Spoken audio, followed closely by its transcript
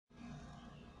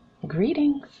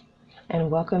Greetings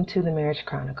and welcome to the Marriage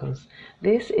Chronicles.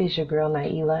 This is your girl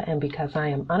Naila, and because I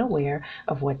am unaware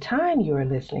of what time you are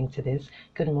listening to this,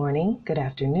 good morning, good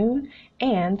afternoon,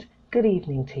 and good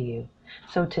evening to you.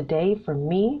 So today for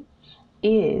me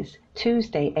is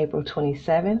Tuesday, April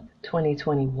 27th,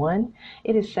 2021.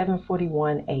 It is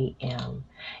 7:41 a.m.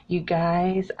 You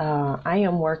guys, I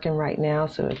am working right now,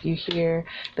 so if you hear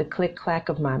the click clack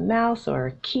of my mouse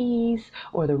or keys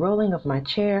or the rolling of my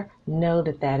chair, know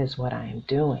that that is what I am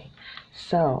doing.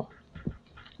 So,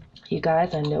 you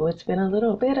guys, I know it's been a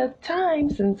little bit of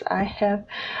time since I have,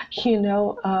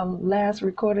 last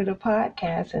recorded a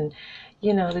podcast. And,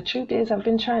 the truth is, I've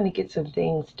been trying to get some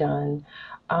things done.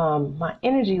 My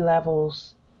energy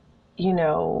levels,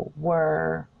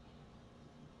 were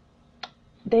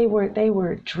they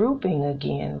were drooping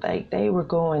again. Like they were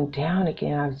going down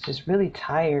again. I was just really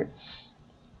tired,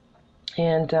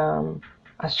 and I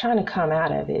was trying to come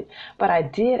out of it. But I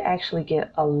did actually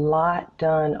get a lot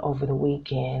done over the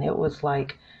weekend. It was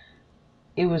like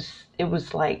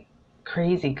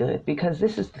crazy good, because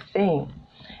this is the thing.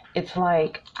 It's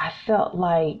like I felt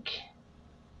like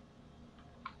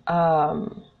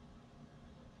um,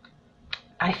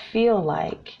 I feel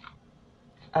like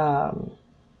um,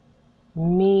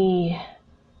 me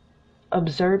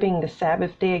observing the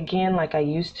Sabbath day again like I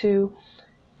used to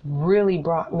really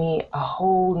brought me a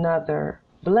whole nother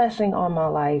blessing on my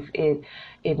life. It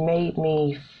made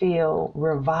me feel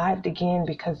revived again,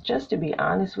 because just to be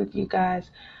honest with you guys,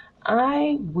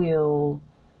 I will,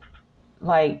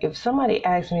 like, if somebody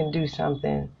asks me to do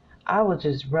something, I will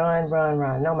just run,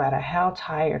 no matter how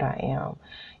tired I am,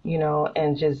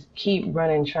 and just keep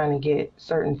running, trying to get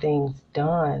certain things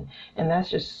done. And that's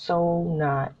just so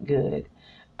not good.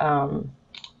 Um,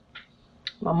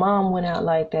 my mom went out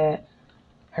like that.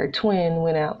 Her twin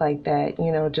went out like that,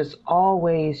 just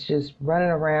always just running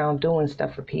around doing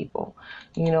stuff for people.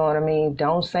 You know what I mean?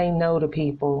 Don't say no to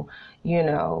people,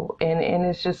 and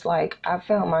it's just like I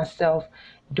found myself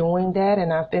doing that,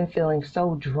 and I've been feeling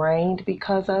so drained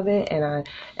because of it. And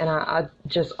I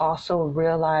just also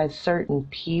realized certain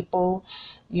people,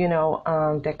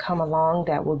 that come along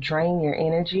that will drain your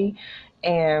energy,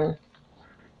 and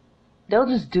they'll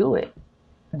just do it.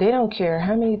 They don't care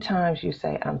how many times you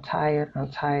say, I'm tired,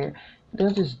 I'm tired.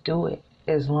 They'll just do it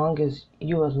as long as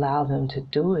you allow them to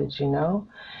do it.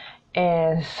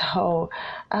 And so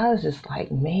I was just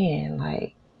like, man,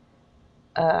 like,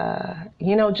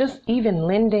 just even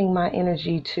lending my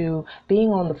energy to being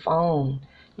on the phone,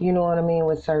 you know what I mean,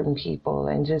 with certain people,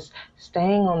 and just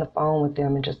staying on the phone with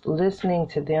them and just listening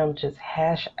to them just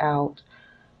hash out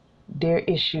their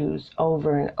issues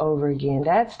over and over again.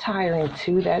 That's tiring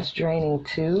too. That's draining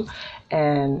too.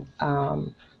 And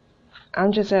I'm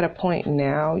just at a point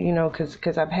now,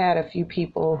 because I've had a few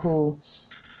people who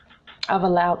I've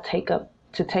allowed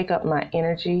to take up my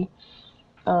energy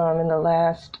in the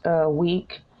last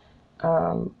week,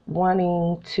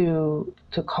 wanting to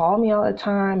call me all the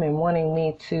time and wanting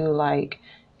me to like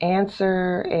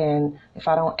answer, and if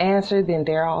I don't answer, then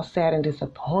they're all sad and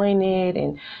disappointed,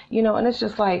 and and it's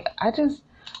just like I just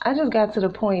got to the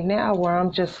point now where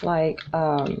I'm just like, if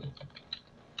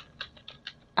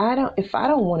I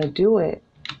don't want to do it,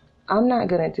 I'm not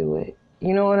gonna do it.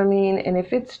 You know what I mean? And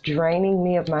if it's draining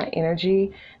me of my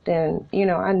energy, then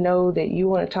I know that you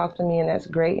want to talk to me, and that's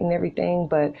great and everything,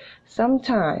 but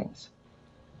sometimes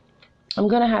I'm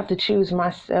gonna have to choose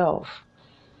myself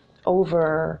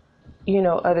over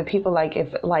other people. Like,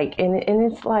 if like, and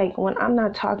it's like, when I'm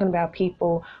not talking about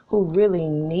people who really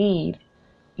need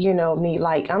me,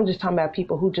 like, I'm just talking about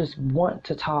people who just want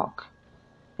to talk,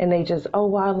 and they just, oh,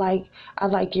 well, I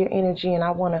like your energy, and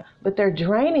I want to, but they're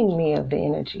draining me of the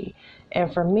energy.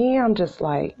 And for me, I'm just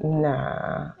like,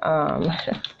 nah,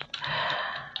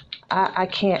 I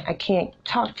can't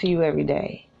talk to you every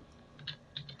day.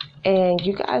 And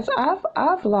you guys,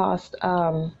 I've lost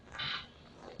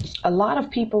a lot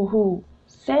of people who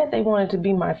said they wanted to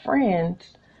be my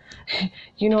friends.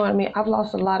 You know what I mean? I've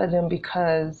lost a lot of them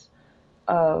because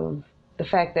of the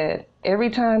fact that every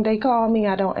time they call me,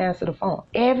 I don't answer the phone.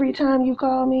 Every time you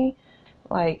call me,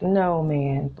 like, no,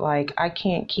 man, like, I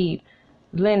can't keep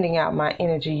lending out my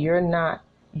energy. You're not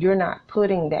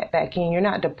putting that back in. You're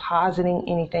not depositing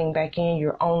anything back in.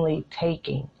 You're only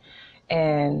taking.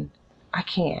 And I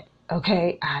can't,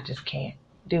 okay? I just can't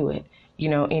do it,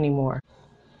 anymore.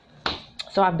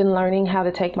 So I've been learning how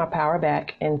to take my power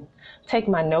back and take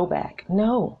my no back.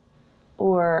 No.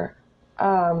 Or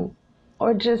um,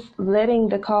 or just letting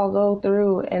the call go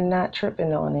through and not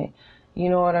tripping on it. You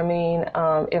know what I mean?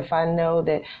 If I know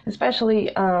that,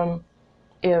 especially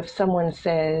if someone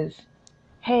says,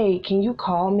 hey, can you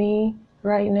call me?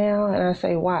 right now. And I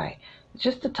say, why?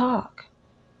 Just to talk.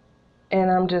 And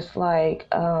I'm just like,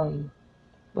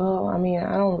 well, I mean,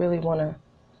 I don't really want to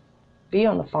be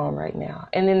on the phone right now.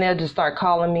 And then they'll just start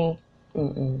calling me.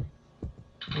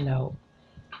 No,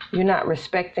 you're not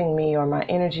respecting me or my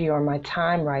energy or my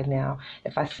time right now.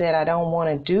 If I said I don't want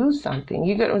to do something,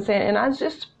 you get what I'm saying? And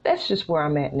that's just where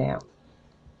I'm at now.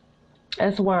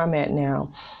 That's where I'm at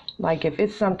now. Like, if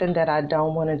it's something that I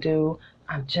don't want to do,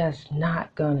 I'm just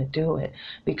not going to do it,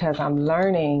 because I'm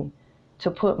learning to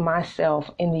put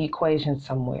myself in the equation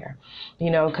somewhere,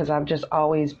 because I've just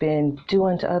always been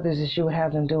doing to others as you would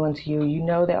have them doing to you. You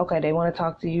know that, okay, they want to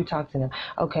talk to you, talk to them.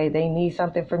 Okay, they need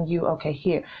something from you. Okay,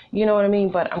 here. You know what I mean?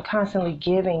 But I'm constantly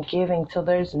giving till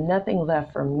there's nothing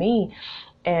left for me.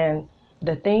 And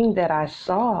the thing that I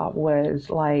saw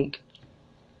was like,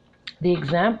 the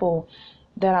example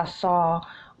that I saw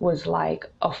was like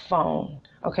a phone.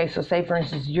 Okay, so say for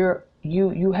instance,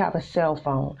 you have a cell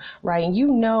phone, right? And you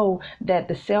know that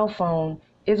the cell phone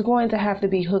is going to have to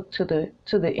be hooked to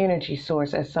the energy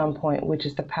source at some point, which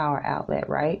is the power outlet,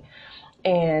 right?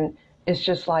 And it's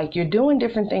just like you're doing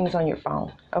different things on your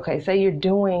phone. Okay, say you're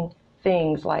doing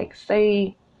things like,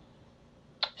 say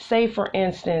for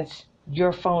instance,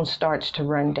 your phone starts to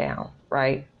run down,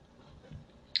 right?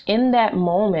 In that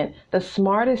moment, the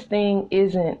smartest thing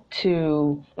isn't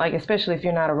to, like, especially if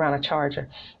you're not around a charger,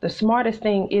 the smartest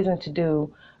thing isn't to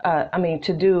do,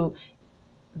 the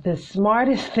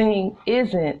smartest thing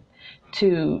isn't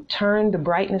to turn the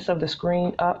brightness of the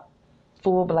screen up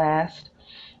full blast,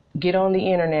 get on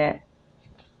the internet,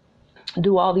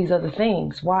 do all these other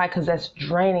things. Why? Because that's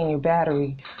draining your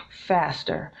battery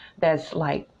faster. That's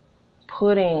like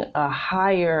putting a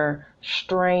higher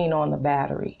strain on the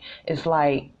battery. It's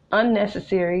like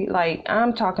unnecessary. Like,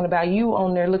 I'm talking about you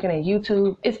on there looking at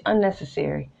YouTube. It's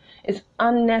unnecessary. It's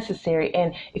unnecessary.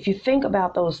 And if you think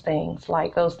about those things,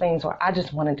 like those things where I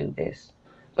just want to do this,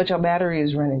 but your battery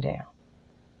is running down.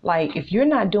 Like, if you're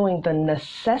not doing the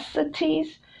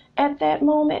necessities at that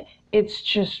moment, it's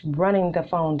just running the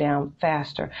phone down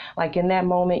faster. Like, in that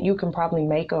moment, you can probably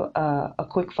make a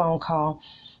quick phone call.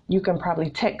 You can probably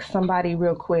text somebody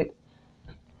real quick.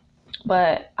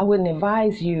 But I wouldn't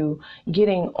advise you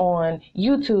getting on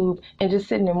YouTube and just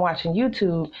sitting and watching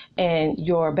YouTube and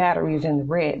your battery is in the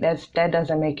red. That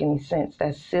doesn't make any sense.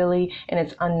 That's silly, and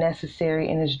it's unnecessary,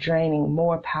 and it's draining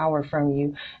more power from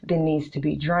you than needs to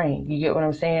be drained. You get what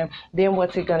I'm saying? Then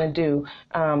what's it going to do?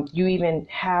 You even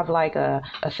have like a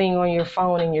thing on your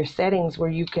phone in your settings where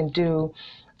you can do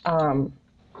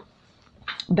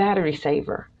battery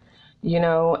saver.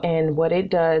 And what it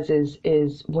does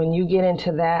is when you get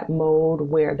into that mode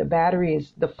where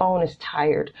the phone is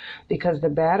tired because the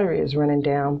battery is running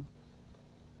down,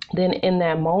 then in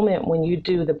that moment when you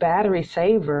do the battery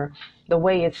saver, the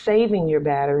way it's saving your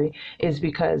battery is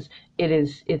because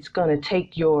it's going to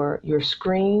take your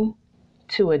screen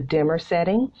to a dimmer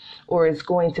setting, or it's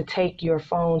going to take your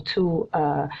phone to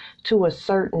a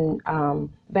certain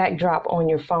backdrop on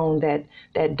your phone that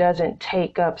doesn't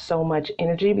take up so much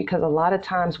energy. Because a lot of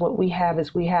times what we have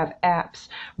is we have apps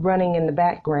running in the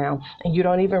background, and you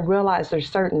don't even realize there's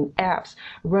certain apps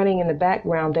running in the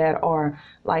background that are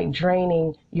like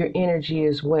draining your energy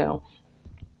as well.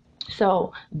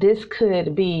 So this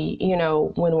could be,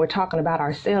 when we're talking about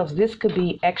ourselves, this could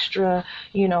be extra,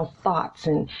 thoughts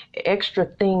and extra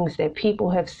things that people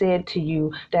have said to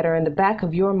you that are in the back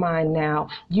of your mind now.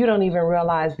 You don't even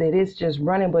realize that it's just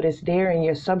running, but it's there in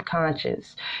your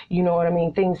subconscious. You know what I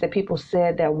mean? Things that people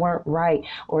said that weren't right,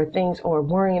 or things, or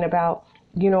worrying about,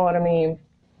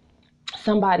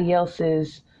 somebody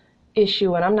else's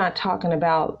issue. And I'm not talking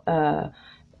about,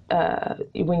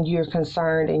 when you're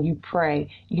concerned and you pray,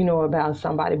 about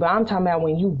somebody. But I'm talking about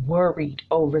when you worried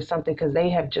over something because they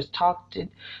have just talked you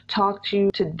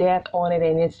to death on it,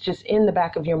 and it's just in the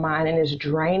back of your mind, and it's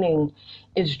draining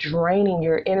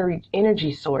your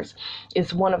energy source.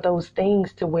 It's one of those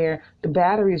things to where the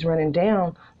battery is running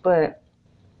down, but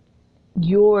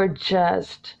you're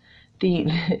just the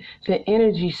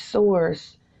energy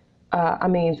source.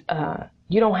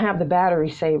 You don't have the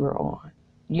battery saver on.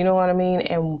 You know what I mean?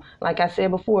 And like I said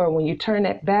before, when you turn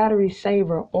that battery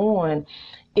saver on,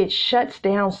 it shuts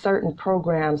down certain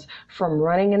programs from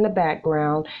running in the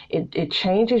background. It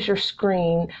changes your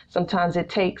screen. Sometimes it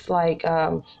takes like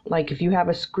if you have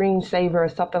a screensaver or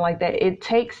something like that, it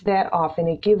takes that off and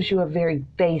it gives you a very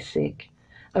basic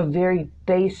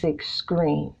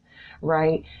screen,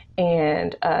 right?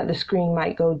 And the screen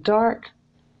might go dark,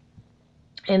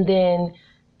 and then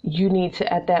you need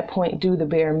to, at that point, do the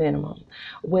bare minimum.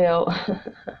 Well,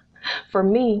 for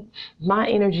me, my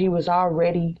energy was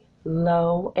already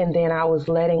low, and then I was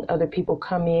letting other people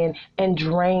come in and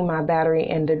drain my battery,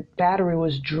 and the battery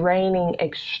was draining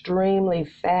extremely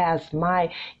fast.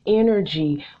 My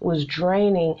energy was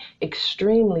draining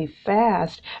extremely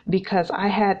fast because I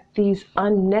had these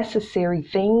unnecessary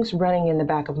things running in the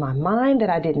back of my mind that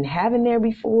I didn't have in there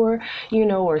before,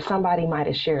 or somebody might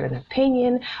have shared an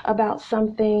opinion about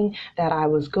something that I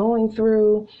was going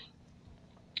through,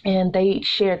 and they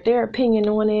shared their opinion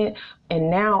on it, and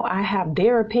now I have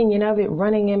their opinion of it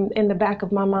running in the back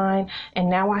of my mind, and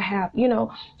now I have,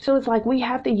 so it's like we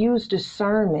have to use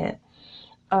discernment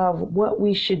of what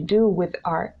we should do with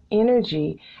our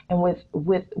energy and with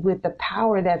the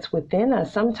power that's within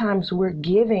us. Sometimes we're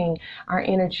giving our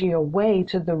energy away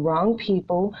to the wrong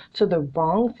people, to the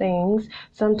wrong things.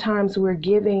 Sometimes we're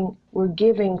giving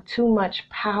too much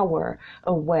power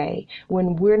away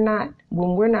when we're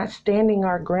not standing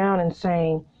our ground and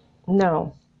saying,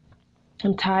 no,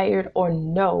 I'm tired, or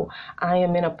no, I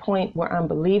am in a point where I'm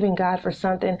believing God for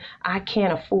something. I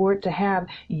can't afford to have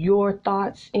your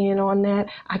thoughts in on that.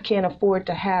 I can't afford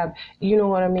to have,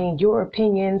 your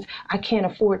opinions. I can't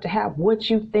afford to have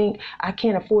what you think. I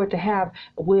can't afford to have,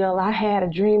 well, I had a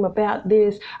dream about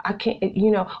this. I can't,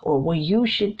 or well, you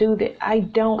should do that. I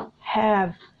don't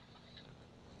have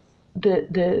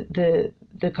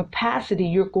the capacity.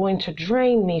 You're going to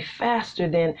drain me faster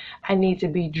than I need to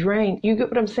be drained. You get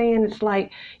what I'm saying? It's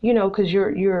like, because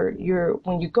you're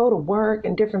when you go to work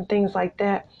and different things like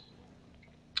that,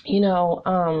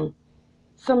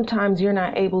 sometimes you're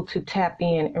not able to tap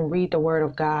in and read the word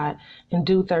of God and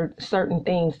do certain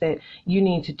things that you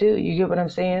need to do. You get what I'm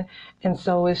saying? And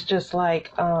so it's just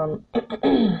like,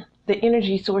 the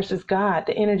energy source is God.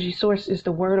 The energy source is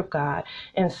the word of God.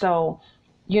 And so,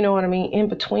 you know what I mean? In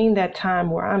between that time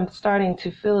where I'm starting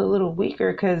to feel a little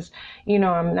weaker because,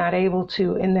 I'm not able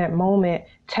to, in that moment,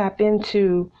 tap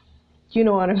into, you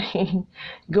know what I mean,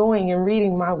 going and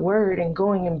reading my word and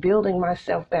going and building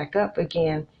myself back up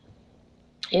again.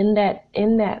 In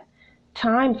that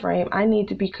time frame, I need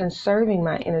to be conserving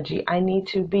my energy. I need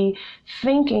to be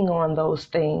thinking on those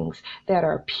things that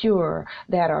are pure,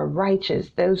 that are righteous,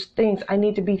 those things. I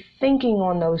need to be thinking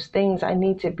on those things. I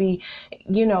need to be,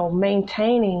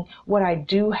 maintaining what I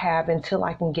do have until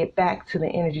I can get back to the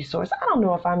energy source. I don't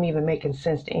know if I'm even making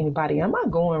sense to anybody. Am I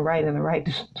going right in the right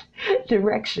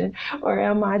direction, or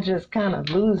am I just kind of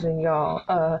losing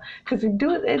y'all? Because it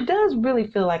does really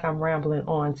feel like I'm rambling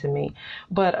on to me.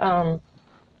 But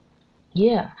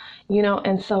yeah,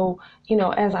 and so,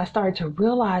 as I started to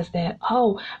realize that,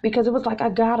 because it was like I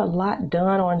got a lot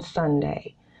done on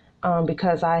Sunday,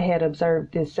 because I had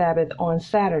observed this Sabbath on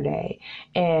Saturday.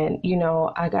 And,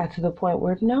 I got to the point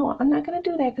where, no, I'm not going to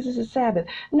do that because it's a Sabbath.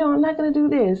 No, I'm not going to do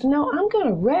this. No, I'm going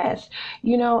to rest,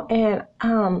 and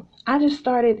I just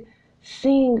started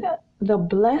seeing the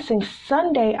blessing.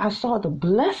 Sunday, I saw the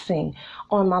blessing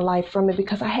on my life from it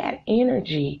because I had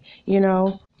energy,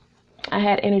 I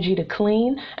had energy to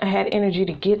clean. I had energy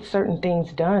to get certain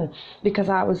things done because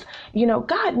I was,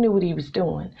 God knew what he was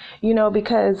doing,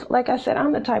 because like I said,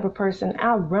 I'm the type of person,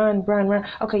 I'll run.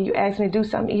 Okay, you asked me to do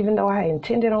something, even though I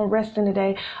intended on resting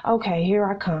today. Okay, here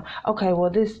I come. Okay, well,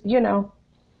 this,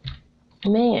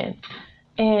 man.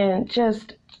 And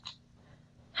just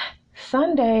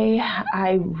Sunday,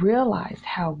 I realized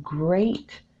how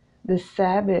great the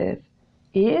Sabbath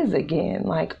is again.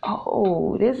 Like,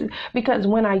 this is because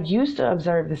when I used to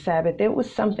observe the Sabbath, it was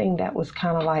something that was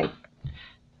kind of like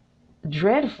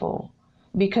dreadful,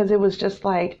 because it was just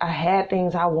like I had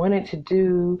things I wanted to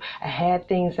do. I had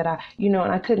things that and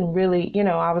I couldn't really,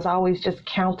 I was always just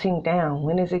counting down.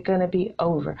 When is it going to be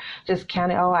over? Just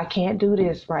counting, I can't do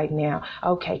this right now.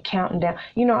 Okay, counting down.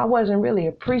 I wasn't really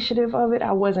appreciative of it.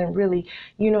 I wasn't really,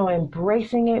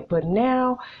 embracing it. But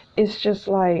now it's just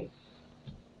like,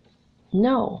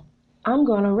 no, I'm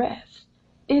going to rest.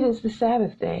 It is the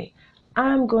Sabbath day.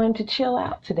 I'm going to chill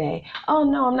out today. Oh,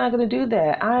 no, I'm not going to do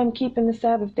that. I'm keeping the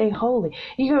Sabbath day holy.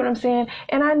 You get what I'm saying?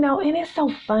 And I know, and it's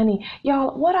so funny.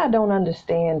 Y'all, what I don't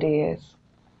understand is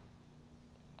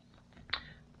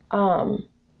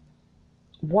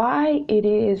why it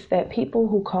is that people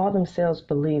who call themselves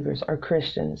believers or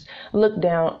Christians look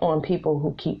down on people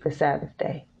who keep the Sabbath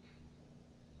day.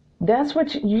 That's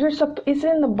what it's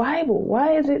in the Bible.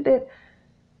 Why is it that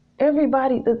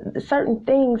everybody, the certain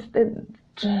things that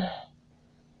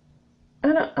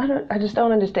I just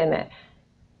don't understand that.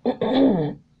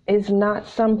 It's not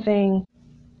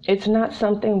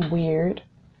something weird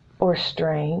or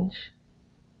strange.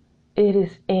 It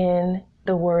is in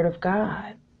the Word of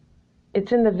God.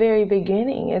 It's in the very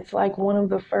beginning. It's like one of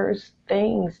the first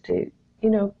things to,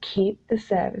 keep the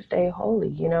Sabbath day holy,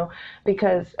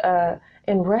 because,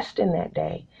 and rest in that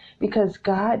day, because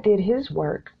God did his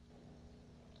work.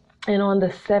 And on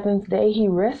the seventh day, he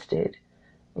rested.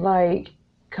 Like,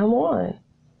 come on.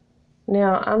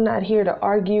 Now, I'm not here to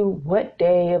argue what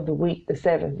day of the week the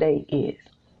seventh day is.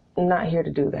 I'm not here to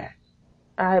do that.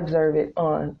 I observe it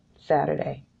on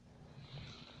Saturday.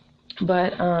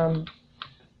 But,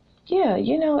 yeah,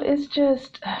 it's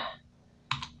just,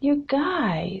 you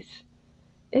guys,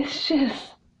 it's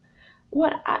just,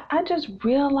 what I just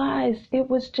realized it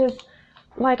was just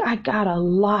like I got a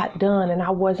lot done and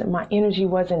my energy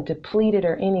wasn't depleted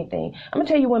or anything. I'm gonna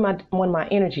tell you when my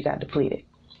energy got depleted.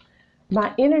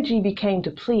 My energy became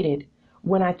depleted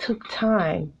when I took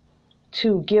time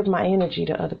to give my energy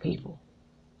to other people.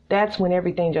 That's when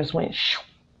everything just went shoo.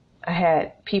 I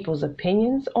had people's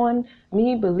opinions on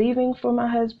me believing for my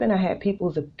husband. I had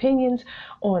people's opinions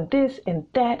on this and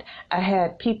that. I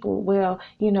had people,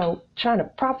 trying to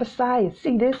prophesy and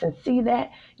see this and see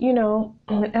that,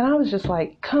 and I was just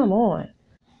like, come on.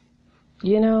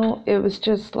 It was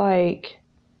just like,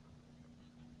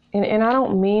 and I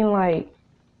don't mean like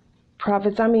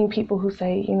prophets. I mean people who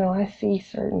say, I see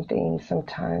certain things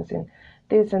sometimes and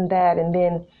this and that. And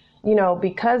then,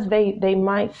 because they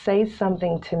might say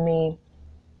something to me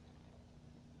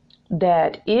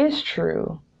that is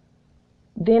true,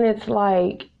 then it's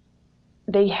like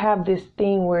they have this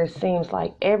thing where it seems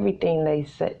like everything they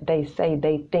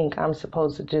think I'm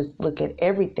supposed to just look at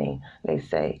everything they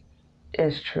say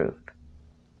as truth.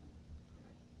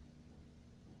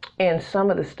 And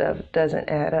some of the stuff doesn't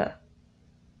add up.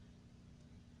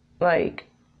 Like,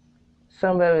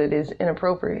 some of it is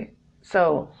inappropriate.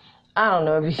 So, I don't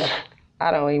know if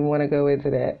I don't even want to go into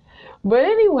that. But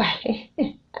anyway,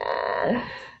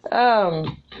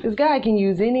 this guy can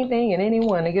use anything and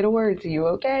anyone to get a word to you,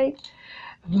 okay?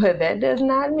 But that does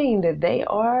not mean that they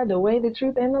are the way, the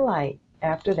truth, and the light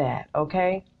after that,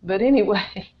 okay? But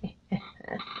anyway,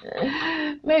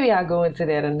 maybe I'll go into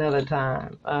that another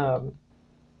time,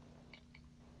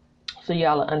 so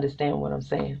y'all will understand what I'm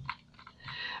saying.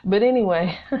 But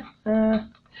anyway,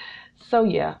 so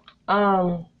yeah,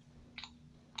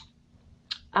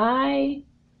 I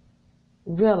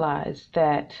realized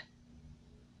that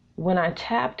when I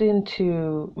tapped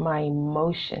into my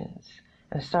emotions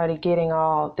and started getting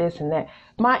all this and that,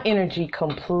 my energy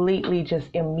completely just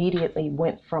immediately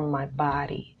went from my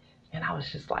body. And I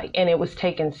was just like, and it was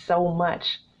taking so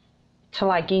much to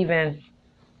like even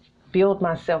build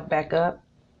myself back up,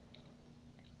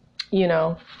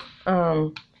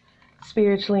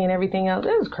 spiritually and everything else.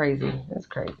 It was crazy. It's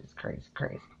crazy.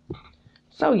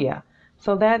 So yeah.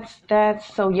 So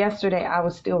so yesterday I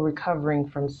was still recovering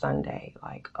from Sunday,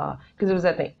 like, because it was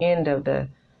at the end of the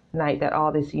night that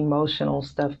all this emotional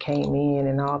stuff came in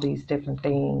and all these different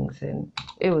things, and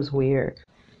it was weird.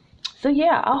 So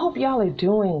yeah, I hope y'all are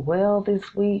doing well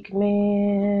this week,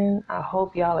 man. I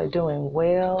hope y'all are doing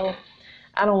well.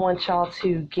 I don't want y'all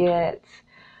to get,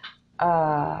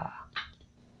 I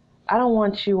don't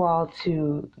want you all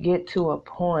to get to a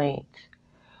point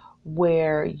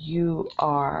where you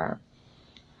are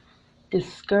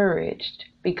discouraged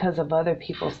because of other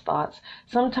people's thoughts.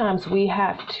 Sometimes we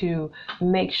have to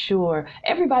make sure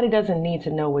everybody doesn't need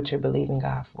to know what you're believing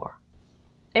God for.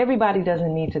 Everybody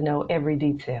doesn't need to know every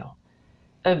detail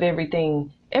of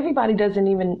everything. Everybody doesn't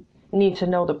even need to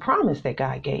know the promise that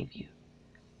God gave you.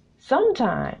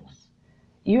 Sometimes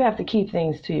you have to keep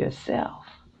things to yourself,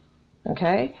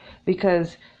 okay?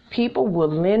 Because people will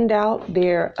lend out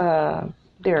their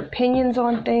opinions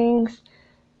on things.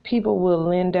 People will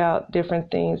lend out different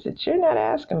things that you're not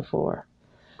asking for,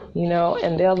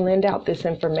 and they'll lend out this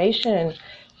information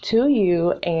to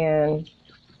you, and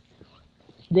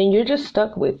then you're just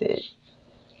stuck with it.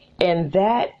 And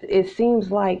that, it seems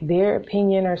like their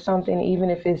opinion or something, even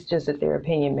if it's just that their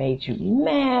opinion made you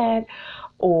mad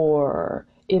or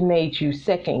it made you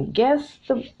second guess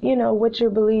what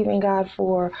you're believing God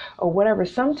for or whatever.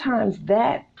 Sometimes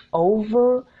that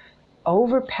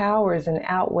overpowers and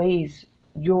outweighs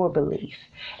your belief,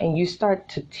 and you start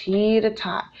to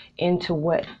teeter-tot into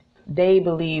what they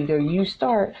believed, or you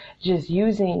start just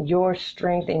using your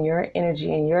strength and your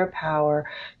energy and your power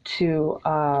to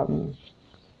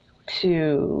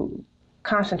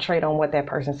concentrate on what that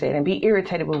person said and be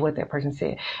irritated with what that person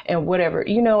said and whatever,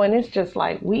 and it's just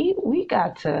like we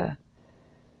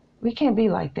can't be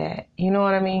like that. You know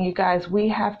what I mean, you guys? We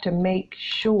have to make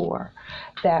sure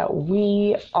that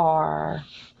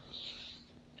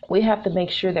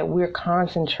we're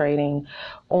concentrating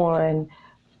on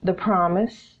the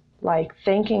promise like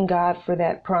thanking God for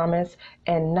that promise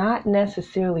and not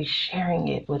necessarily sharing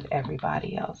it with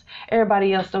everybody else.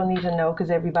 Everybody else don't need to know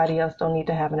because everybody else don't need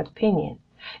to have an opinion.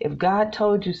 If God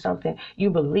told you something,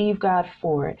 you believe God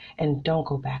for it and don't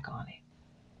go back on it.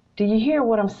 Do you hear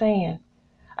what I'm saying?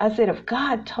 I said, if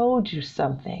God told you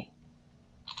something,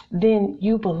 then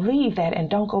you believe that and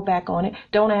don't go back on it.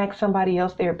 Don't ask somebody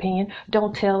else their opinion.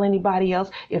 Don't tell anybody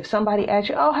else. If somebody asks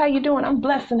you, oh, how you doing? I'm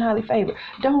blessed and highly favored.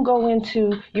 Don't go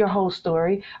into your whole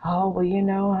story. Oh,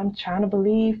 well, I'm trying to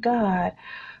believe God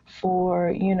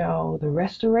for, the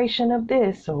restoration of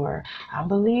this, or I'm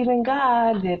believing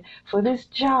God that for this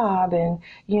job and,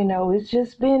 it's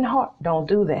just been hard. Don't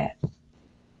do that.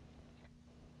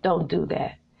 Don't do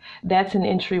that. That's an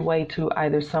entryway to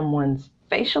either someone's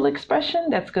facial expression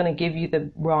that's going to give you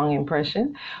the wrong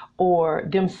impression, or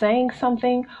them saying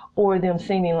something, or them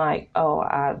seeming like, oh,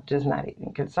 I'm just not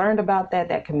even concerned about that.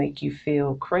 That can make you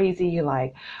feel crazy,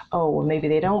 like, oh, well, maybe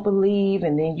they don't believe,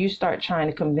 and then you start trying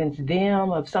to convince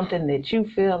them of something that you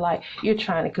feel like you're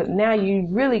trying to, now you're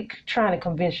really trying to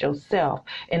convince yourself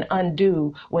and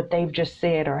undo what they've just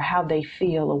said or how they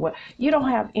feel or what. You don't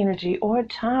have energy or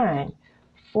time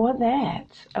for that,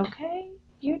 okay?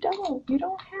 You don't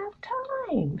have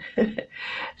time.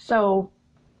 So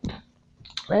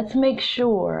let's make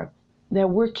sure that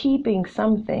we're keeping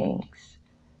some things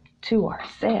to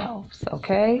ourselves,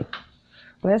 okay?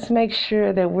 Let's make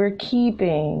sure that we're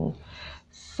keeping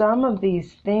some of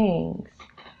these things.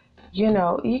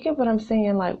 You get what I'm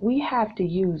saying? Like, we have to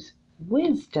use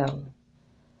wisdom,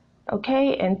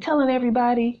 okay? And telling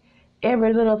everybody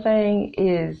every little thing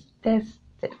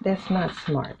that's not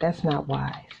smart. That's not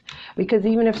wise. Because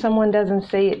even if someone doesn't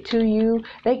say it to you,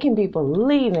 they can be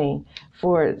believing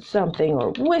for something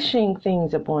or wishing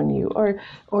things upon you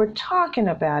or talking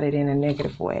about it in a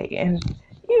negative way. And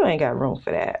you ain't got room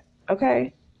for that,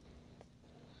 okay?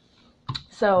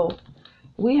 So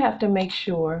we have to make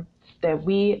sure that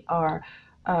we are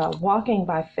walking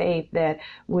by faith, that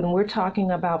when we're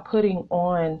talking about putting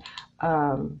on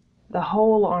the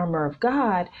whole armor of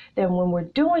God, that when we're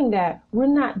doing that, we're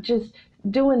not just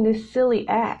doing this silly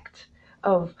act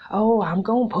of, oh, I'm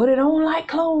going to put it on like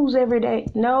clothes every day.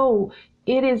 No,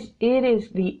 it is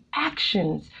the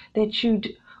actions that you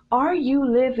do. Are you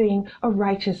living a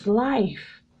righteous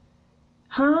life?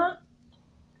 Huh?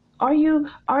 Are you,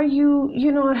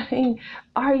 you know what I mean?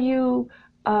 Are you,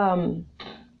 are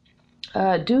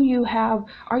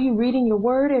you reading your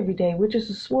word every day, which is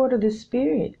the sword of the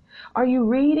Spirit? Are you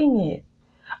reading it?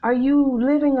 Are you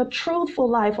living a truthful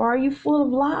life, or are you full of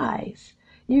lies?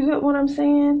 You get what I'm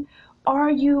saying? Are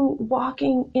you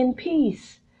walking in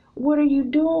peace? What are you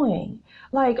doing?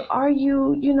 Like, are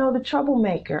you, the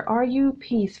troublemaker? Are you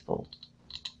peaceful?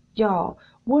 Y'all,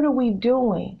 what are we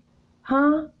doing?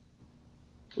 Huh?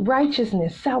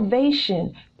 Righteousness,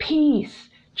 salvation, peace,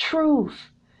 truth.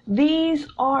 These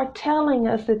are telling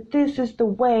us that this is the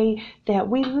way that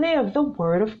we live, the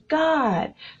Word of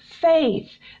God. Faith.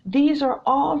 These are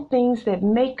all things that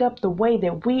make up the way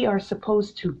that we are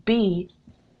supposed to be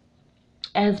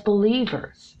as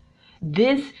believers.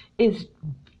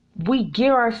 We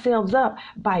gear ourselves up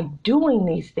by doing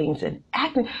these things and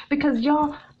acting, because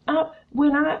y'all,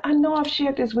 when I know I've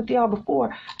shared this with y'all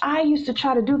before, I used to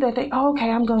try to do that thing. Oh, okay,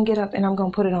 I'm going to get up and I'm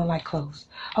going to put it on like clothes.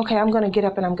 Okay, I'm going to get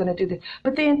up and I'm going to do this.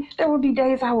 But then there would be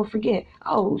days I would forget.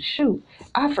 Oh, shoot,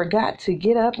 I forgot to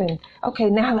get up and, okay,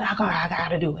 now I got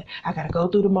to do it. I got to go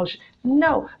through the motion.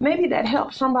 No, maybe that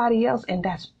helps somebody else, and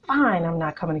that's fine. I'm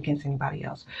not coming against anybody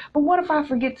else. But what if I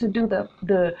forget to do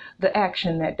the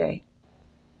action that day?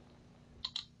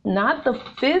 Not the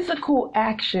physical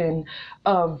action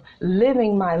of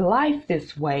living my life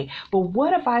this way, but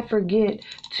what if I forget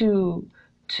to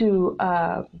do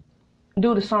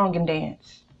the song and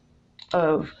dance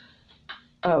of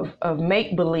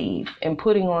make believe and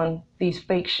putting on these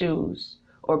fake shoes,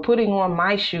 or putting on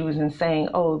my shoes and saying,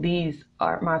 oh, these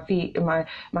are my feet, my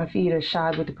feet are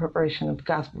shod with the preparation of the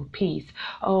gospel of peace.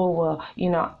 Oh, well,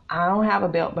 I don't have a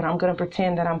belt, but I'm going to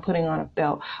pretend that I'm putting on a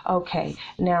belt. Okay,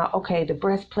 now, the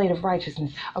breastplate of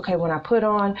righteousness. Okay, when I put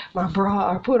on my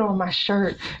bra or put on my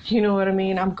shirt, you know what I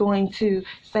mean? I'm going to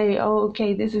say, oh,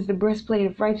 okay, this is the breastplate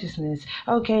of righteousness.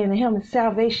 Okay, and the helmet of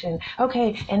salvation.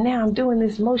 Okay, and now I'm doing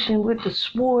this motion with the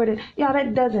sword. Y'all,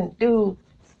 that doesn't do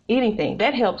anything.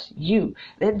 That helps you.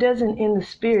 That doesn't in the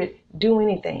spirit do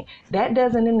anything. That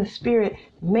doesn't in the spirit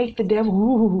make the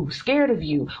devil scared of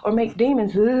you, or make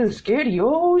demons scared of you.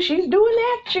 Oh, she's doing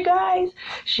that, you guys.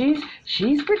 She's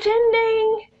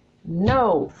pretending.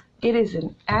 No, it is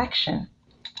an action.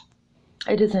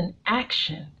 It is an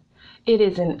action. It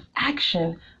is an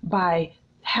action by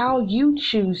how you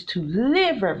choose to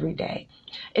live every day.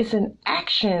 It's an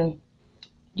action,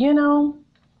 you know,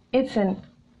 it's an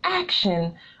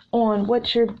action on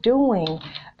what you're doing.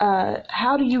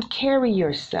 How do you carry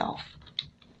yourself?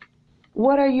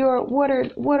 What are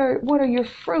your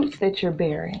fruits that you're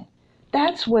bearing?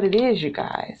 That's what it is, you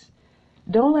guys.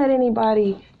 Don't let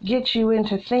anybody get you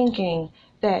into thinking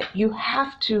that you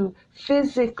have to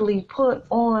physically put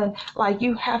on, like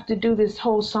you have to do this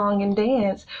whole song and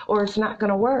dance or it's not going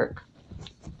to work.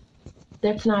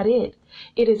 That's not it.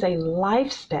 It is a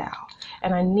lifestyle.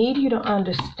 And I need you to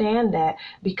understand that,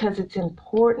 because it's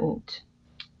important.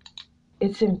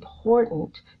 It's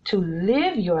important to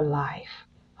live your life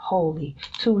holy,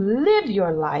 to live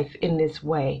your life in this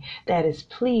way that is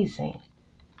pleasing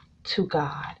to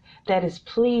God, that is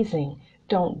pleasing.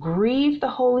 Don't grieve the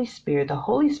Holy Spirit. The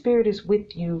Holy Spirit is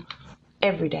with you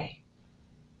every day.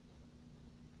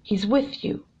 He's with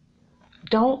you.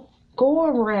 Don't go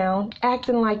around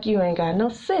acting like you ain't got no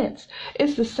sense.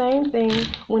 It's the same thing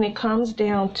when it comes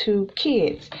down to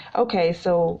kids. Okay,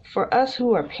 so for us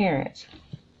who are parents,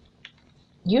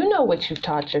 you know what you've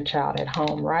taught your child at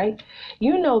home, right?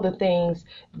 You know the things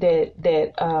that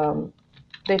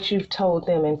you've told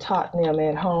them and taught them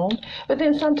at home. But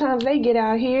then sometimes they get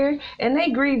out here and they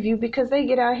grieve you because they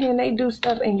get out here and they do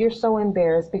stuff and you're so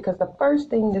embarrassed, because the first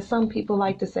thing that some people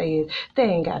like to say is they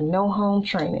ain't got no home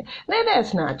training. Now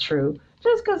that's not true.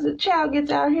 Just because a child gets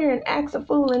out here and acts a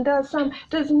fool and does something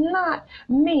does not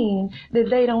mean that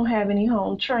they don't have any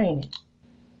home training.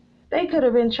 They could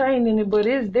have been trained in it, but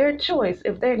it's their choice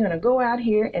if they're going to go out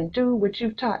here and do what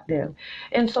you've taught them.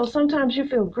 And so sometimes you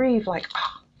feel grieved, like,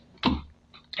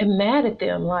 and mad at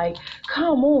them, like,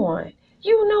 come on,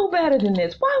 you know better than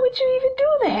this. Why would you even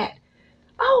do that?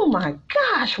 Oh my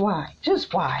gosh, why?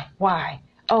 Just why? Why?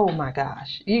 Oh my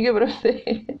gosh. You get what I'm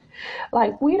saying?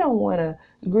 Like, we don't want to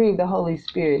grieve the Holy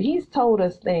Spirit. He's told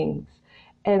us things.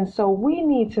 And so we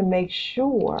need to make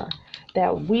sure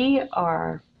that we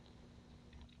are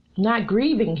not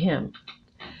grieving him.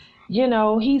 You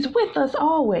know, he's with us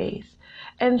always.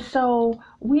 And so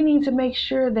we need to make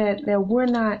sure that we're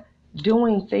not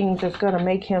doing things that's going to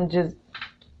make him just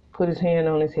put his hand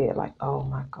on his head like, oh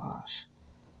my gosh.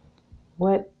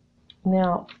 What?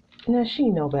 Now she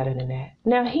know better than that.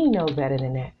 Now he knows better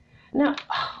than that. Now,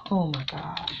 oh my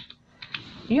gosh.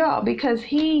 Y'all, because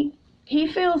he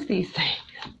feels these things.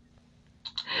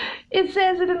 It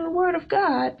says it in the Word of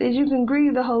God that you can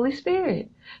grieve the Holy Spirit.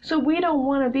 So we don't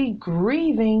want to be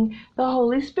grieving the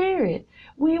Holy Spirit.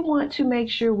 We want to make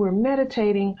sure we're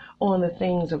meditating on the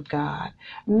things of God,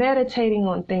 meditating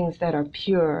on things that are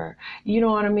pure. You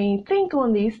know what I mean? Think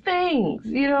on these things,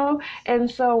 you know? And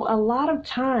so a lot of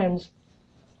times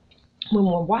when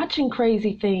we're watching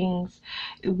crazy things,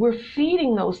 we're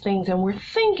feeding those things and we're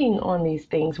thinking on these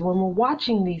things. When we're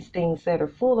watching these things that are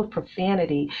full of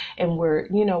profanity and we're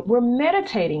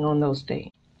meditating on those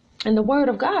things. And the Word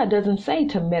of God doesn't say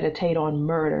to meditate on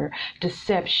murder,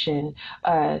 deception,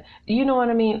 you know what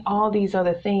I mean? All these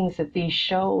other things that these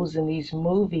shows and these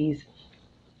movies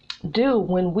do.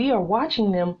 When we are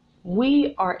watching them,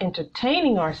 we are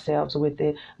entertaining ourselves with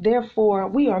it. Therefore,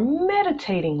 we are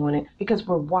meditating on it because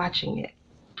we're watching it.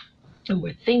 And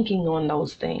we're thinking on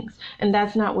those things. And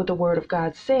that's not what the Word of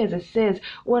God says. It says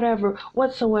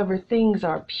whatsoever things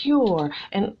are pure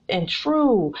and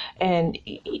true. And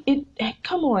it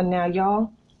come on now,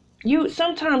 y'all.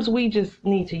 Sometimes we just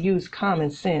need to use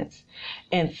common sense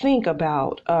and think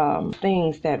about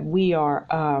things that we are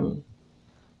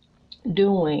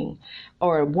doing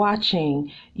or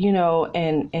watching,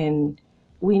 and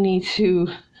we need to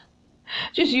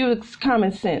just use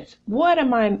common sense. What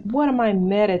am I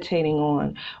meditating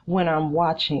on when I'm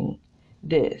watching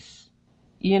this?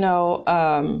 What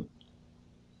am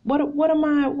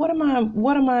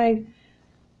I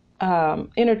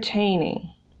entertaining?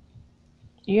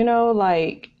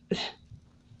 Like,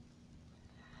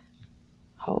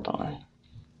 hold on.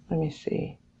 Let me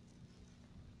see.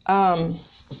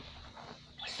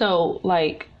 So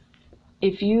like,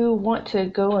 if you want to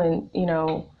go and,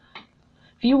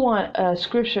 if you want a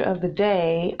scripture of the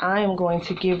day, I am going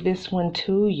to give this one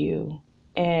to you.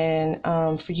 And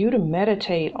for you to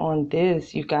meditate on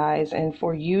this, you guys, and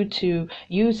for you to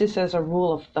use this as a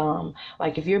rule of thumb.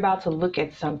 Like if you're about to look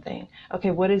at something,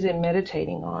 okay, what is it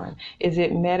meditating on? Is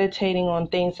it meditating on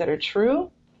things that are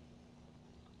true?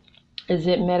 Is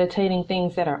it meditating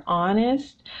things that are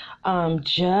honest,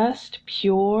 just,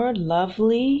 pure,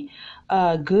 lovely,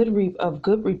 of good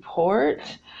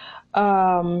report?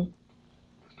 And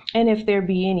if there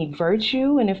be any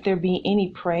virtue and if there be any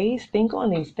praise, think on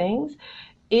these things.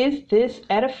 Is this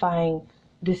edifying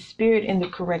the spirit in the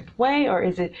correct way, or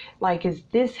is it like, is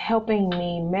this helping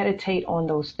me meditate on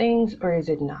those things, or is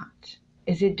it not?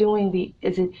 Is it doing the,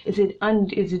 is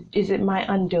it my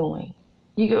undoing?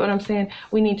 You get what I'm saying?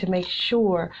 We need to make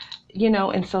sure,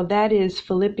 and so that is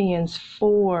Philippians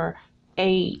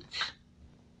 4:8.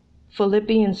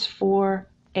 Philippians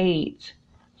 4:8.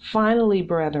 Finally,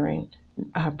 brethren,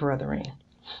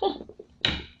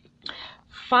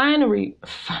 finally,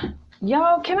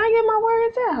 y'all, can I get my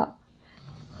words out?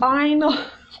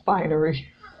 Binary.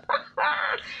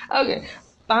 Okay.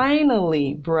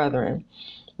 Finally, brethren,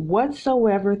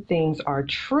 whatsoever things are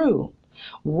true,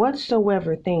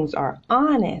 whatsoever things are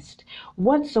honest,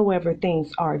 whatsoever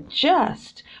things are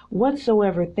just,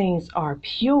 whatsoever things are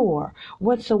pure,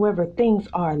 whatsoever things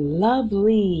are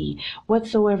lovely,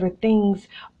 whatsoever things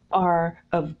are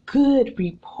of good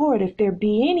report, if there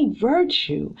be any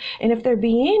virtue, and if there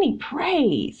be any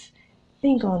praise,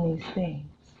 think on these things.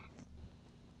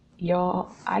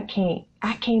 Y'all, I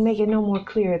can't make it no more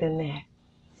clear than that.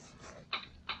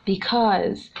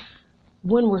 Because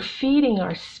when we're feeding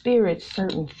our spirit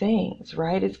certain things,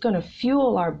 right, it's going to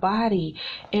fuel our body,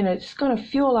 and it's going to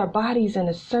fuel our bodies in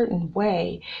a certain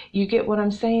way. You get what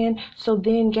I'm saying? So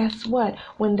then guess what?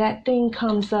 When that thing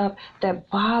comes up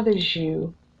that bothers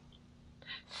you,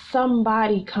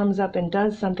 somebody comes up and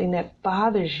does something that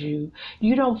bothers you,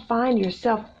 you don't find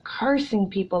yourself cursing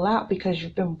people out because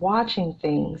you've been watching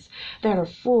things that are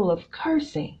full of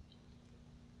cursing.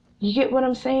 You get what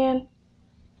I'm saying?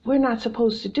 We're not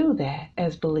supposed to do that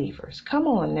as believers. Come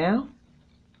on now.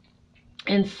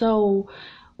 And so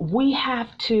we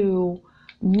have to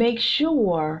make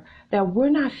sure that we're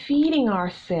not feeding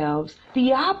ourselves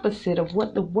the opposite of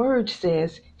what the word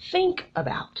says think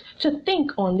about, to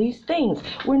think on these things.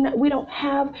 We don't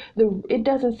have it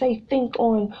doesn't say think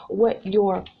on what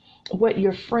your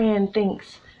friend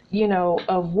thinks,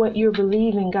 of what you're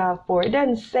believing God for. It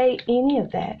doesn't say any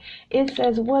of that. It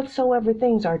says whatsoever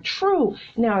things are true.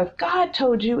 Now, if God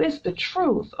told you, it's the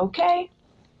truth, okay?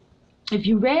 If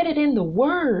you read it in the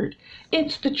word,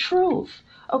 it's the truth,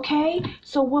 okay?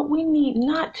 So what we need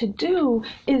not to do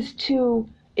is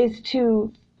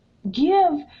to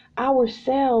give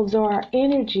ourselves or our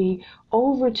energy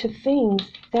over to things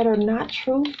that are not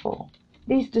truthful.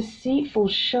 These deceitful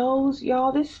shows,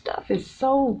 y'all, this stuff is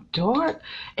so dark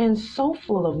and so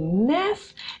full of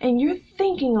mess. And you're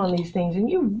thinking on these things, and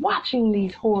you're watching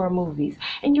these horror movies,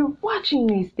 and you're watching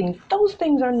these things. Those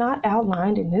things are not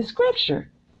outlined in this scripture.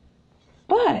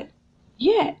 But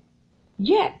yet,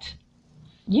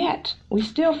 we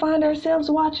still find ourselves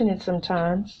watching it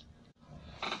sometimes.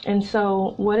 And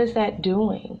so what is that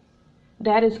doing?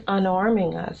 That is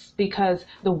unarming us, because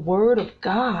the word of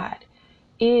God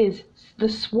is the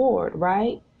sword,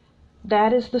 right?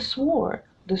 That is the sword.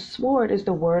 The sword is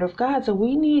the word of God. So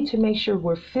we need to make sure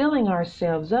we're filling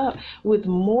ourselves up with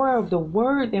more of the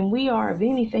word than we are of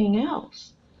anything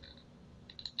else.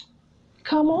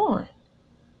 Come on.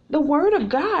 The word of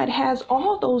God has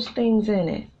all those things in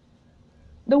it.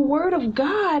 The word of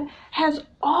God has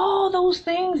all those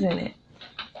things in it.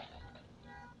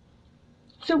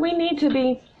 So we need to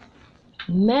be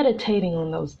meditating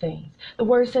on those things. The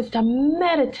word says to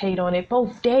meditate on it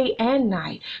both day and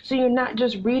night. So you're not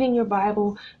just reading your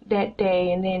Bible that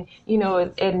day and then,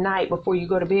 at night before you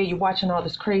go to bed, you're watching all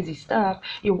this crazy stuff.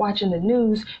 You're watching the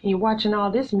news, and you're watching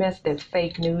all this mess that's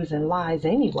fake news and lies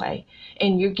anyway.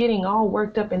 And you're getting all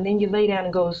worked up, and then you lay down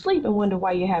and go to sleep and wonder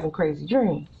why you're having crazy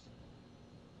dreams.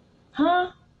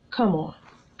 Huh? Come on.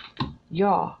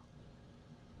 Y'all.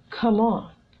 Come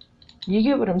on. You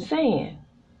get what I'm saying?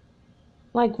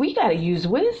 Like, we got to use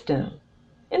wisdom.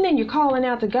 And then you're calling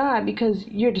out to God because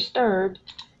you're disturbed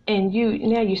and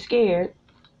now you're scared.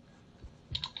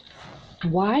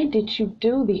 Why did you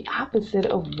do the opposite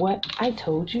of what I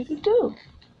told you to do?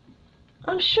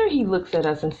 I'm sure he looks at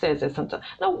us and says that sometimes.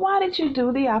 Now, why did you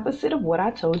do the opposite of what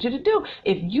I told you to do?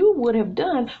 If you would have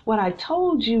done what I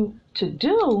told you to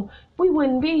do, we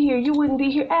wouldn't be here. You wouldn't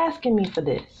be here asking me for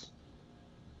this.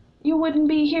 You wouldn't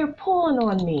be here pulling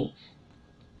on me.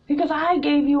 Because I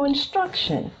gave you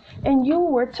instruction and you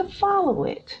were to follow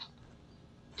it.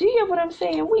 Do you get what I'm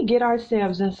saying? We get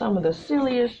ourselves in some of the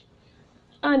silliest,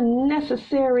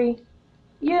 unnecessary,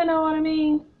 you know what I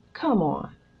mean? Come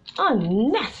on.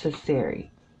 Unnecessary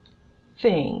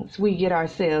things we get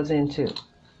ourselves into.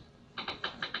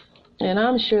 And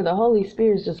I'm sure the Holy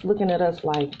Spirit's just looking at us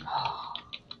like, oh,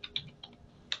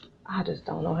 I just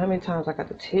don't know how many times I got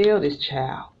to tell this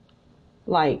child.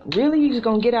 Like, really? You just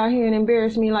gonna get out here and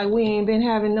embarrass me like we ain't been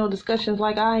having no discussions,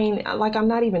 like I'm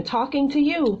not even talking to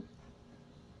you?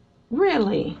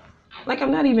 Really? Like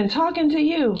I'm not even talking to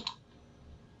you?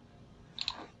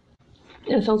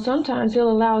 And so sometimes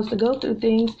he'll allow us to go through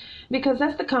things because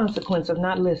that's the consequence of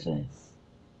not listening.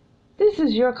 This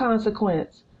is your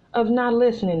consequence of not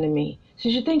listening to me.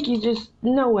 Since you think you just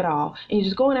know it all and you're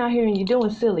just going out here and you're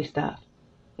doing silly stuff.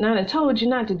 Now I told you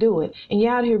not to do it and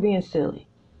you're out here being silly.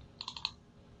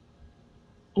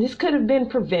 This could have been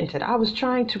prevented. I was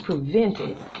trying to prevent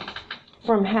it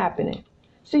from happening.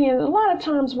 See, and a lot of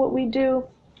times what we do,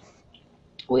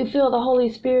 we feel the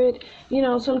Holy Spirit,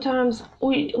 sometimes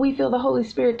we feel the Holy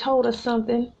Spirit told us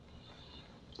something,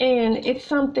 and it's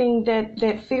something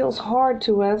that feels hard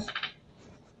to us.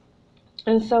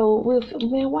 And so we'll feel,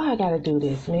 man, why I gotta do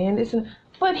this, man?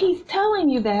 But he's telling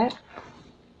you that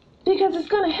because it's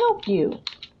gonna help you.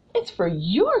 It's for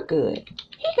your good.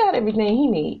 He got everything he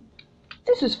needs.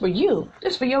 This is for you.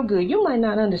 This is for your good. You might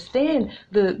not understand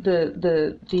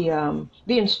the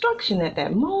instruction at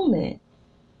that moment.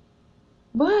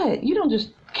 But you don't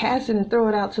just cast it and throw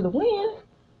it out to the wind.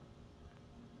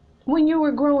 When you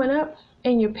were growing up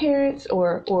and your parents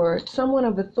or someone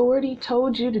of authority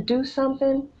told you to do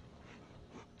something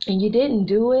and you didn't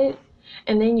do it,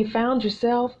 and then you found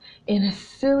yourself in a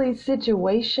silly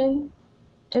situation,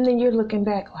 and then you're looking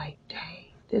back like, dang,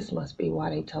 this must be why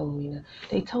they told me not.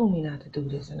 They told me not to do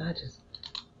this, and I just,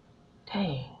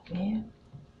 dang, man.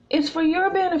 It's for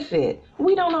your benefit.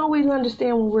 We don't always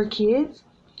understand when we're kids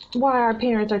why our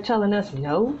parents are telling us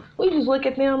no. We just look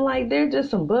at them like they're just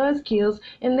some buzzkills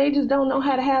and they just don't know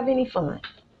how to have any fun.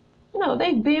 No,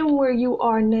 they've been where you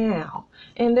are now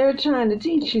and they're trying to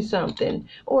teach you something.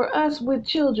 Or us with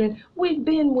children, we've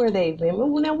been where they've been.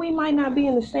 Now, we might not be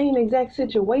in the same exact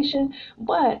situation,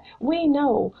 but we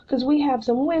know because we have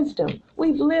some wisdom.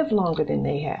 We've lived longer than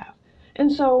they have. And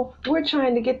so we're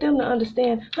trying to get them to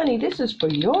understand, honey, this is for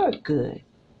your good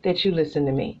that you listen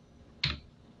to me.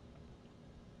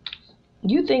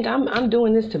 You think I'm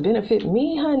doing this to benefit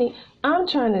me, honey? I'm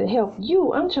trying to help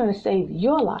you. I'm trying to save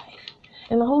your life.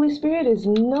 And the Holy Spirit is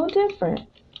no different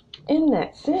in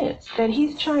that sense, that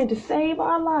he's trying to save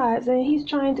our lives and he's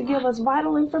trying to give us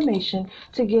vital information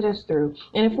to get us through.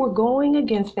 And if we're going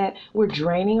against that, we're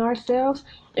draining ourselves.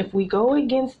 If we go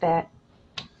against that,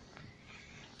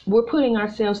 we're putting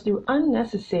ourselves through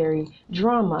unnecessary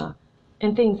drama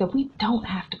and things that we don't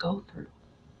have to go through.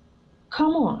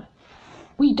 Come on.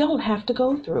 We don't have to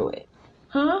go through it.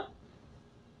 Huh?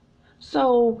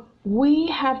 So we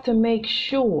have to make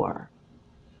sure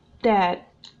that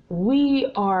we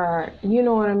are,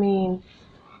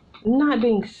 not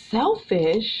being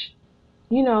selfish,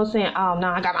 saying, oh, no,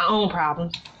 I got my own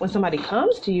problems. When somebody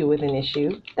comes to you with an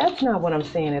issue, that's not what I'm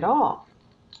saying at all.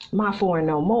 My for and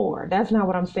no more. That's not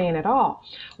what I'm saying at all.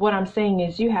 What I'm saying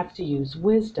is you have to use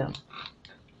wisdom.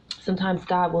 Sometimes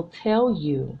God will tell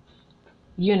you,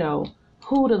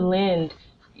 who to lend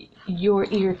your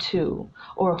ear to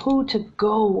or who to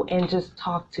go and just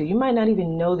talk to. You might not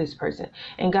even know this person.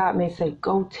 And God may say,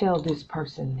 go tell this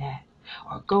person that,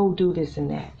 or go do this and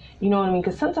that. You know what I mean?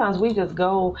 Because sometimes we just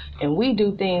go and we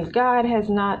do things. God has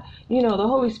not, the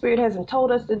Holy Spirit hasn't told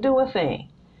us to do a thing.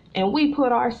 And we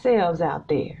put ourselves out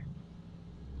there.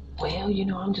 Well,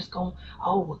 I'm just going,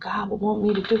 God would want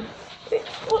me to do.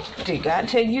 Well, did God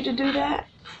tell you to do that?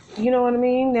 You know what I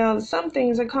mean? Now, some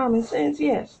things are common sense,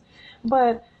 yes.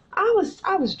 But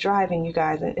I was driving, you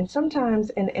guys, and sometimes,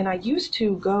 and I used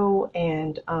to go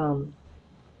and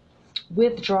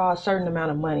withdraw a certain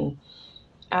amount of money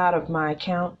out of my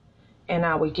account, and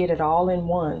I would get it all in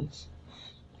ones,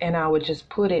 and I would just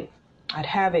I'd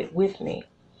have it with me.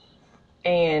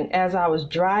 And as I was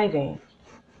driving,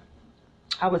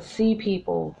 I would see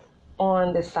people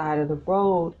on the side of the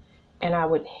road, and I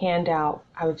would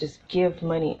just give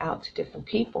money out to different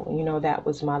people. That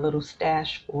was my little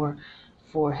stash for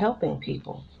helping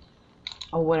people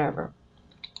or whatever.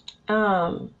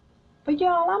 But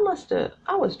y'all,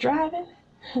 I was driving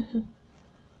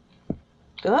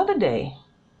the other day,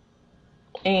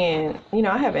 and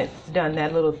I haven't done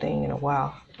that little thing in a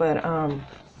while, but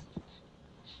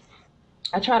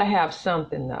I try to have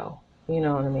something though, you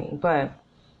know what I mean? But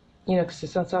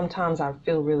because sometimes I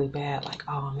feel really bad, like,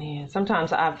 oh man.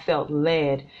 Sometimes I've felt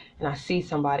led, and I see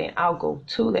somebody, and I'll go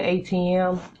to the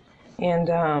ATM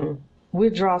and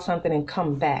withdraw something and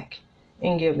come back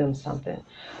and give them something.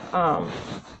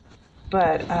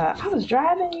 But I was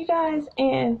driving, you guys,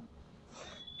 and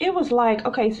it was like,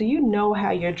 okay, so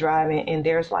how you're driving, and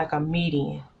there's like a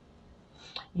median.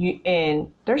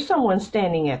 And there's someone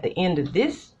standing at the end of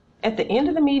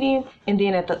the median, and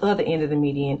then at the other end of the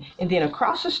median, and then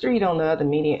across the street on the other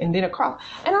median, and then across.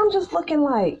 And I'm just looking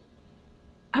like,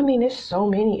 there's so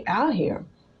many out here.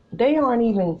 They aren't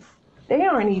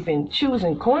even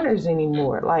choosing corners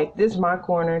anymore. Like, this is my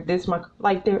corner,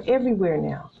 like they're everywhere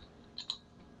now.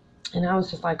 And I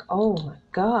was just like, oh my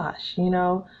gosh, you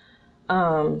know.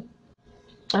 Um,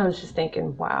 I was just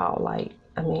thinking, wow, like,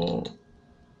 I mean,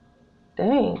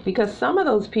 dang, because some of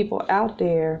those people out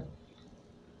there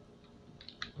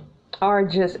are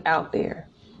just out there.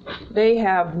 They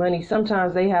have money.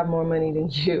 Sometimes they have more money than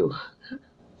you.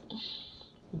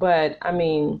 But I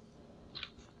mean,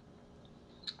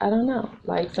 I don't know.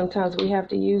 Like sometimes we have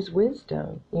to use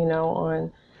wisdom, you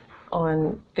know,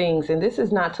 on things. And this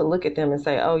is not to look at them and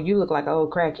say, "Oh, you look like an old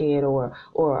crackhead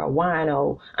or a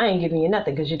wino. I ain't giving you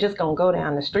nothing because you're just gonna go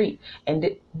down the street." And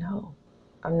no,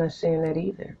 I'm not saying that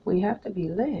either. We have to be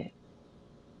led.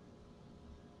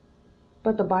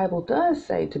 But the Bible does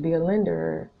say to be a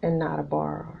lender and not a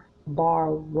borrower.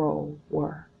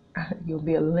 Borrower. You'll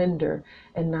be a lender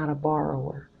and not a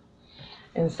borrower.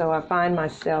 And so I find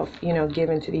myself, you know,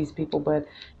 giving to these people, but,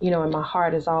 you know, and my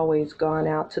heart has always gone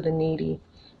out to the needy,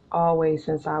 always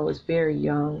since I was very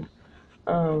young.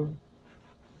 Um,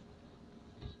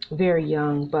 very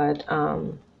young, but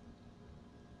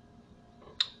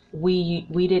we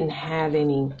didn't have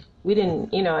any, we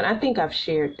didn't, you know, and I think I've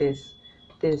shared this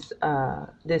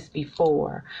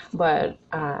before, but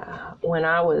when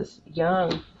I was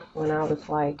young, when I was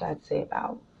like, I'd say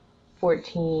about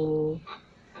 14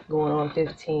 going on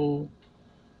 15,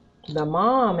 the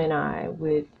mom and I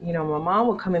would, you know, my mom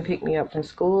would come and pick me up from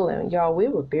school, and y'all, we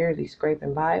were barely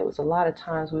scraping by. It was a lot of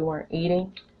times we weren't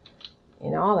eating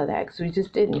and all of that because we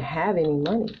just didn't have any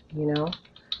money, you know.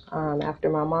 After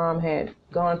my mom had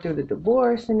gone through the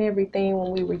divorce and everything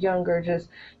when we were younger, just,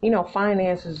 you know,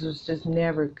 finances was just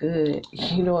never good,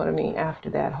 you know what I mean, after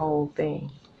that whole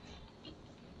thing.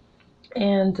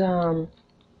 And so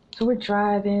we're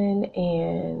driving,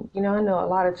 and, you know, I know a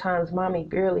lot of times mommy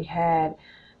barely had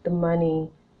the money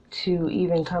to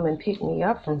even come and pick me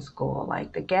up from school,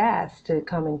 like the gas to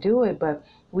come and do it. But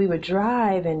we would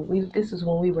drive, and this is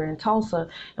when we were in Tulsa,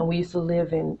 and we used to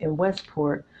live in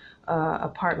Westport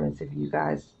apartments. If you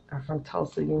guys are from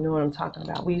Tulsa, you know what I'm talking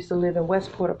about. We used to live in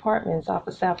Westport apartments off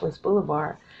of Southwest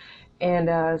Boulevard.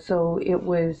 And so it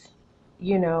was,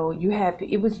 you know,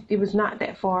 it was not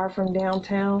that far from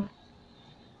downtown.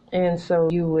 And so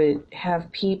you would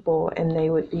have people, and they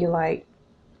would be like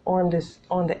on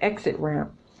the exit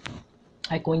ramp,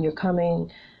 like when you're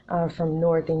coming from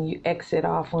north and you exit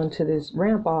off onto this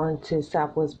ramp onto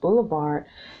Southwest Boulevard.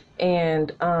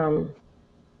 And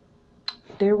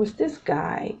there was this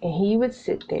guy, and he would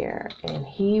sit there, and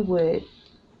he would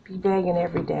be begging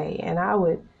every day, and I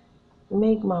would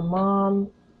make my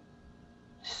mom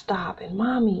stop, and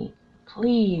mommy,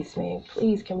 please, man,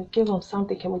 please, can we give him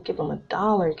something? Can we give him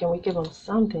 $1? Can we give him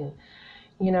something?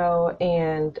 You know,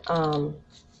 and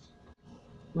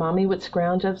mommy would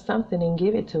scrounge up something and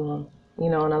give it to him. You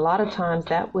know, and a lot of times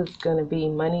that was going to be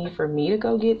money for me to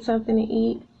go get something to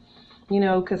eat. You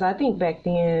know, because I think back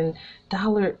then,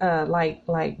 like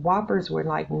Whoppers were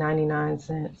like 99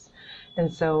 cents.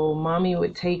 And so mommy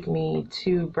would take me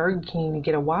to Burger King to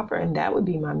get a Whopper, and that would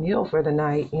be my meal for the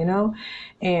night, you know.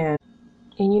 And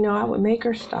you know, I would make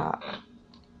her stop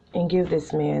and give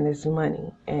this man this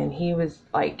money. And he was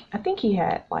like, I think he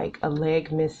had like a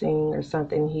leg missing or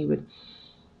something.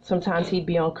 Sometimes he'd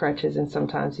be on crutches, and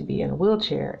sometimes he'd be in a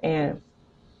wheelchair. And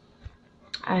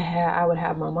I would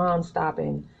have my mom stop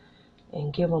and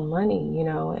give him money, you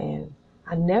know. And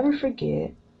I never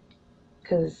forget,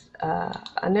 because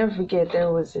I never forget,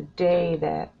 there was a day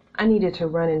that I needed to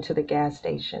run into the gas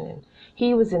station, and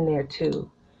he was in there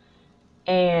too.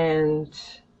 And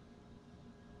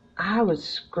I was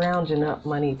scrounging up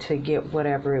money to get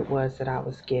whatever it was that I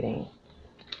was getting.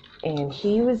 And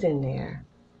he was in there,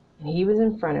 and he was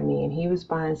in front of me, and he was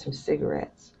buying some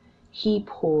cigarettes. He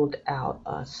pulled out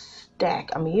a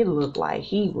stack. I mean, it looked like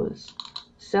he was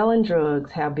selling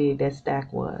drugs, how big that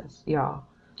stack was, y'all.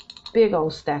 Big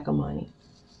old stack of money.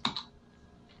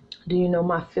 Do you know,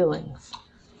 my feelings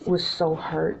was so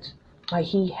hurt? Like,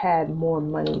 he had more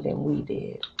money than we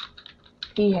did.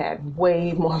 He had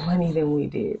way more money than we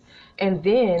did. And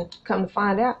then, come to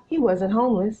find out, he wasn't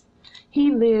homeless.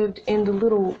 He lived in the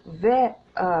little vet,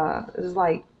 it was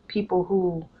like people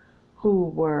who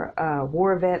were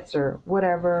war vets or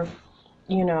whatever.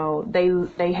 You know,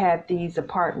 they had these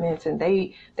apartments, and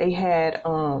they had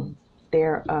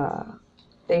their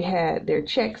they had their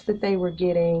checks that they were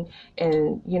getting,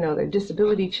 and, you know, their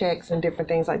disability checks and different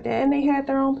things like that. And they had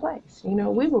their own place. You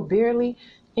know, we were barely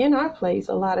in our place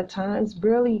a lot of times,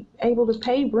 barely able to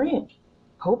pay rent,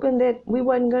 hoping that we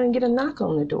wasn't going to get a knock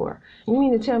on the door. You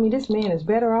mean to tell me this man is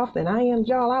better off than I am?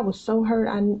 Y'all, I was so hurt.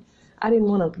 I didn't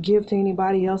want to give to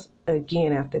anybody else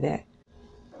again after that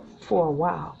for a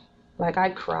while. Like,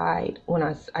 I cried when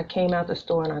I came out the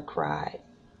store, and I cried.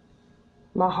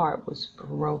 My heart was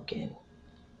broken.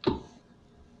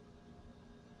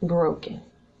 Broken.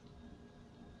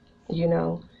 You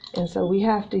know? And so we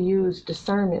have to use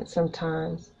discernment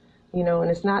sometimes, you know,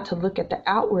 and it's not to look at the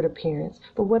outward appearance,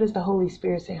 but what is the Holy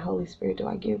Spirit saying? Holy Spirit, do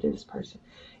I give to this person?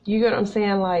 You get what I'm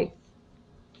saying? Like,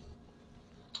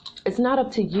 it's not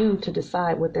up to you to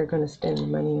decide what they're going to spend the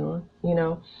money on, you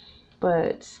know,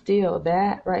 but still,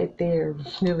 that right there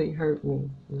really hurt me,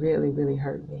 really, really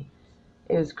hurt me.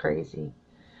 It was crazy.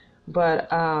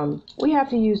 But we have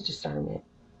to use discernment.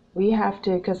 We have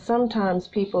to, because sometimes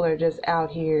people are just out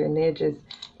here and they're just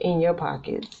in your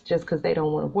pockets just because they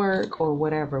don't want to work or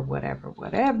whatever.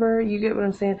 You get what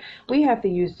I'm saying? We have to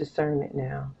use discernment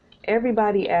now.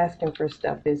 Everybody asking for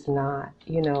stuff is not,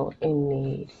 you know, in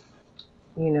need.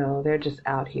 You know, they're just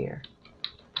out here.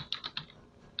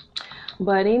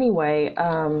 But anyway,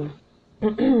 I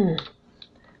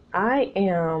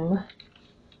am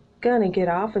gonna get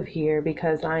off of here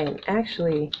because I am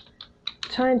actually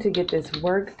trying to get this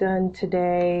work done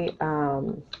today.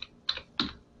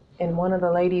 And one of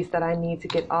the ladies that I need to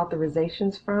get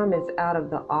authorizations from is out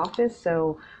of the office,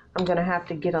 so I'm going to have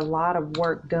to get a lot of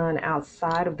work done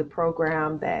outside of the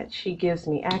program that she gives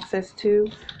me access to.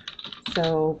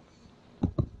 So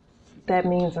that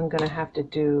means I'm going to have to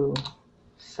do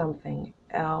something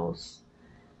else,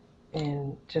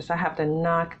 and just I have to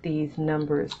knock these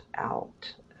numbers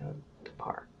out of the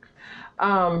park.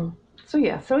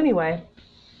 So anyway,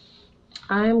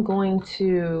 I'm going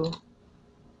to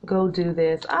go do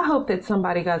this. I hope that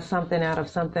somebody got something out of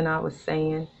something I was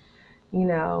saying, you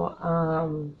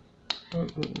know.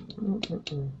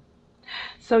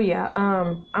 So yeah,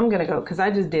 I'm gonna go because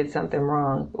I just did something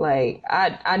wrong. Like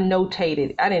I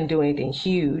notated, I didn't do anything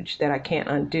huge that I can't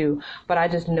undo, but I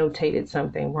just notated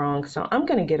something wrong. So I'm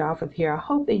gonna get off of here. I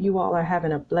hope that you all are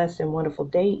having a blessed and wonderful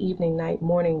day, evening, night,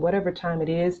 morning, whatever time it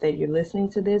is that you're listening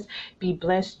to this. Be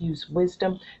blessed, use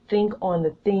wisdom, think on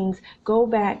the things. Go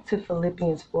back to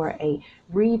Philippians 4:8.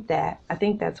 Read that. I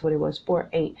think that's what it was,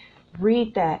 4:8.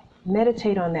 Read that.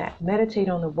 Meditate on that. Meditate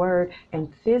on the word,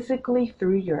 and physically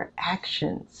through your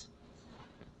actions,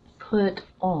 put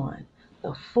on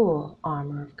the full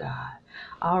armor of God.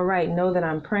 All right. Know that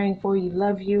I'm praying for you,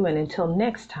 love you, and until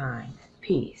next time,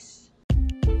 peace.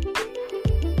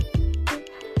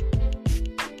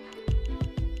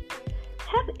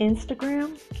 Have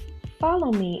Instagram?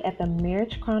 Follow me at the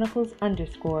Marriage Chronicles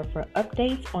 _ for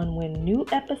updates on when new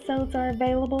episodes are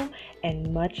available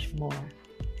and much more.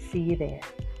 See you there.